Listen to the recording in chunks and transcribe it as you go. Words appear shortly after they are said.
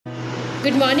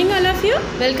Good morning all of you.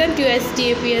 Welcome to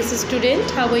STAPS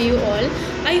student. How are you all?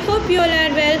 I hope you all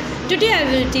are well. Today I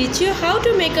will teach you how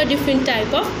to make a different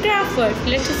type of craft work.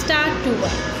 Let's start to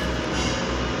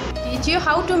work. Teach you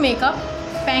how to make a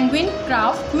penguin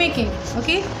craft making.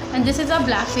 Okay, and this is a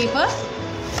black paper.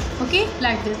 Okay,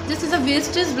 like this. This is a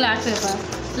wastage black paper,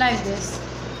 like this.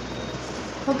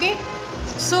 Okay,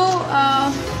 so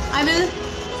I will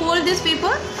fold this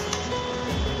paper.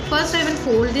 First I will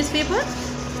fold this paper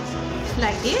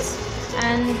like this,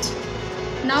 and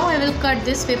now I will cut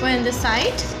this paper in the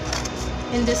side,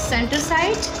 in this center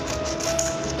side,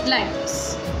 like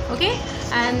this. Okay,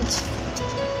 and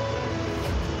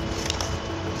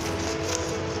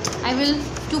I will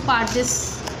two-part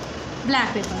this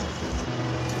black paper,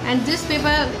 and this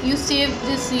paper you save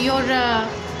this your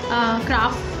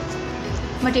craft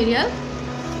material,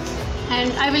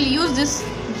 and I will use this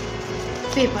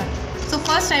paper. So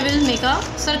first I will make a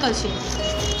circle shape.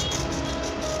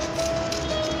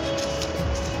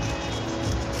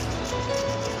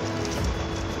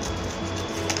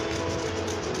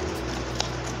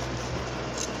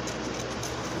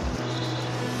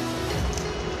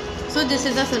 So this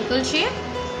is a circle shape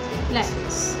like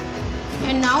this,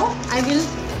 and now I will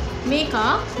make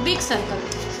a big circle.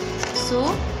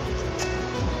 So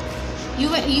you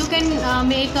can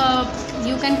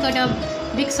cut a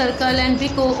big circle and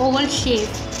big oval shape.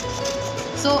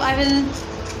 So I will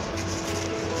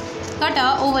cut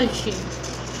a oval shape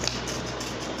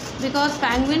because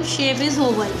penguin shape is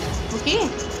oval. Okay,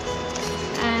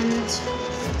 and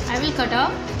I will cut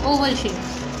a oval shape,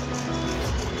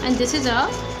 and this is a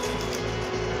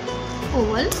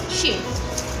oval shape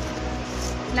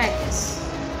like this.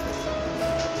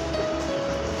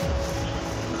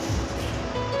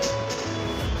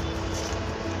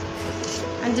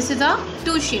 And this is the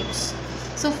two shapes.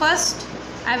 So first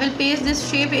I will paste this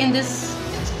shape in this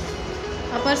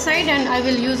upper side, and I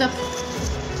will use a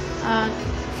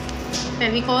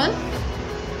Fevicol.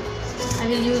 I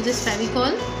will use this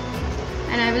Fevicol,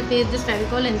 and I will paste this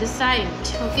Fevicol in this side.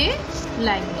 Okay,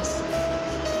 like this.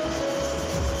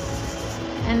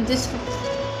 And this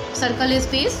circle is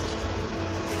pasted.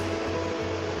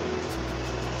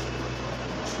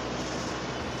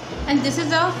 And this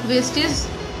is a wastage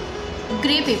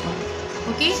gray paper.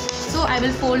 Okay, so I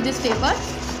will fold this paper,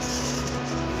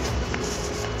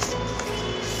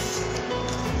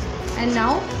 and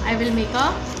now I will make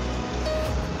a,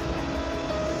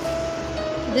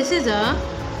 this is a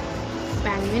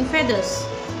penguin feathers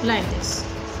like this.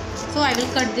 So I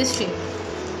will cut this shape.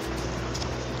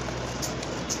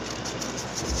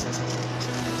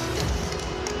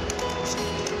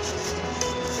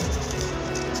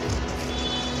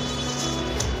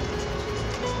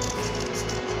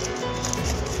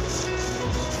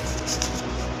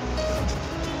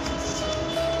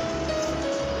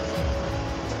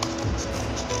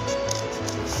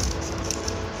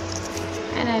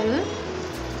 And I will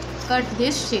cut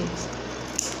this shape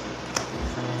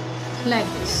like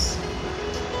this,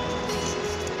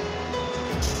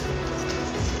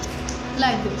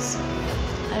 like this.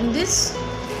 And this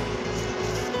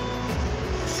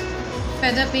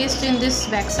feather paste in this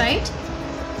back side.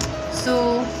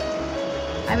 So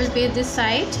I will paste this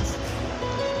side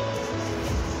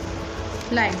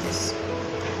like this.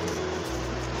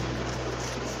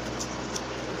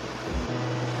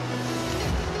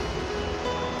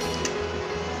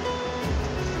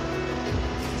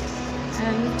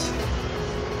 And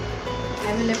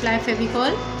I will apply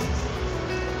Fevicol,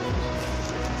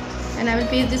 and I will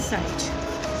paste this side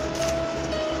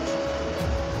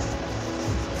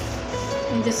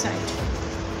in this side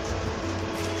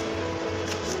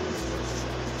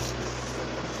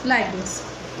like this.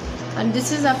 And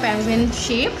this is a penguin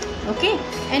shape. Okay,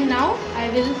 and now I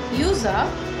will use a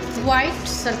white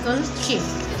circle shape.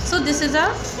 So this is a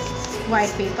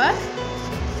white paper.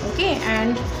 Okay,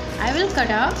 and I will cut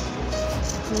a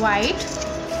white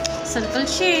circle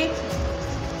shape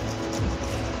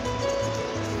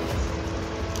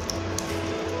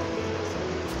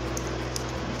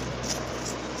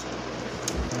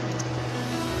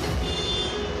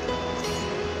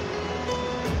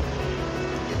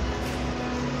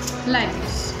like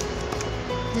this.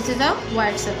 This is a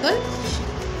white circle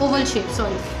oval shape,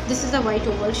 sorry, this is a white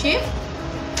oval shape,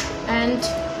 and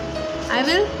I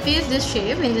will paste this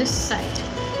shape in this side.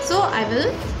 So I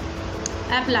will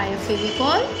apply a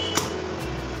Fevicol,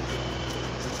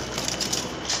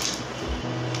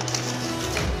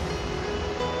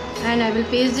 and I will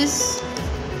paste this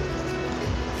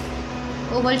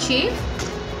oval shape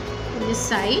in this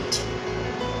side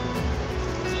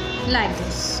like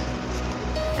this.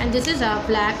 And this is a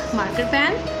black marker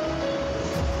pen,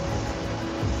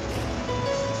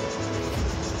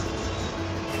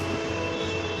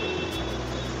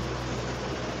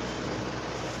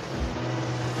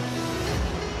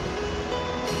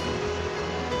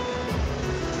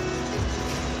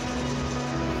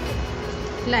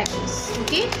 like this.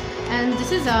 Okay, and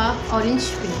this is a orange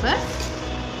paper.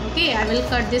 Okay, I will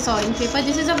cut this orange paper.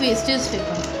 This is a wastage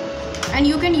paper, and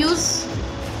you can use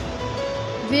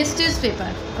wastage paper.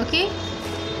 Okay,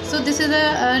 so this is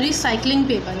a recycling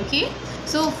paper. Okay,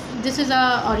 so this is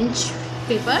a orange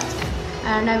paper,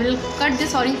 and I will cut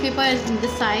this orange paper in the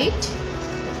side,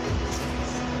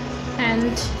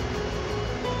 and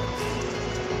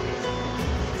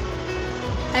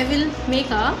I will make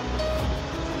a,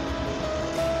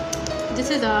 this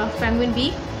is a penguin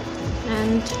beak,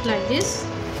 and like this,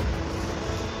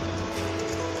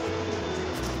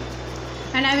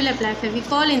 and I will apply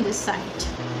Fevicol in this side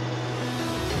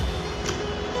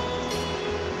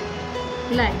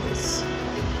like this.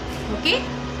 Okay,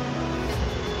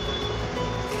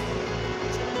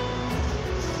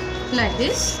 like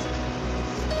this,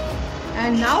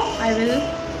 and now I will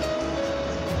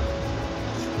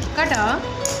cut a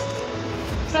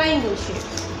triangle shape.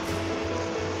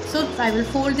 So I will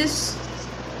fold this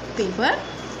paper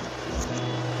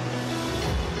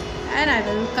and I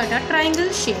will cut a triangle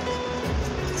shape.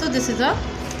 So this is a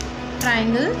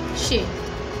triangle shape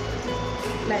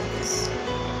like this.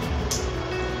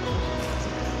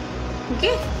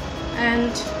 Okay,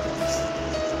 and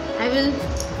I will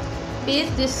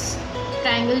paste this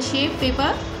triangle shape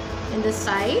paper in the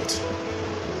side,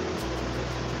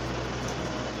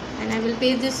 and I will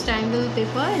paste this triangle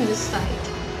paper in this side.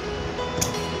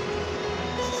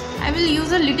 I will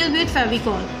use a little bit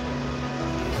Fevicol.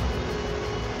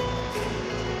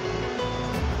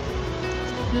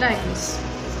 Like this.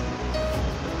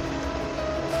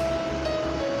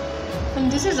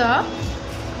 And this is a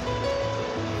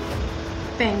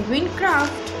penguin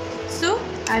craft. So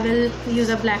I will use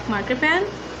a black marker pen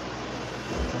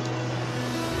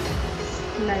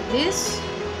like this.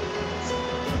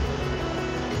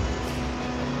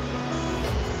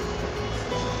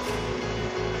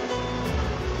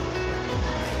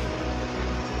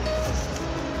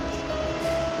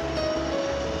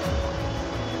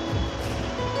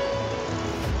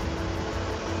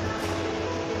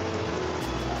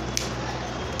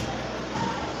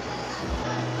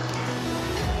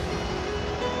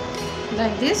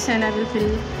 Like this, and I will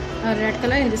fill a red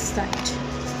color in this side,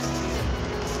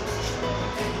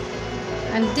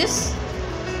 and this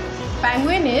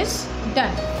penguin is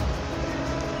done.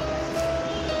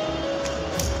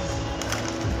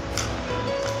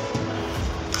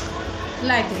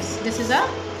 Like this is a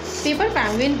paper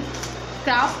penguin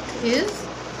craft is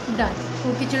done.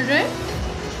 Okay children,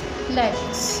 like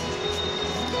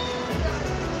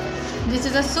this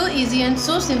is a so easy and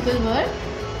so simple work.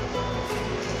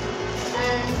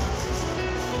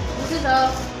 This is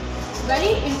a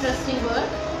very interesting work.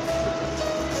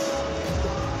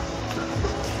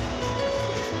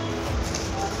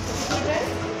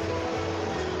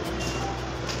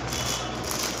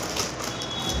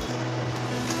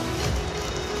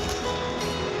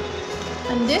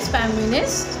 And this penguin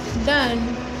is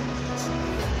done.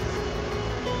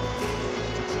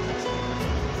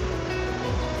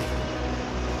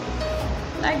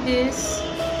 Like this.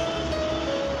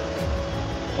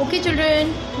 Okay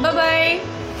children, bye bye.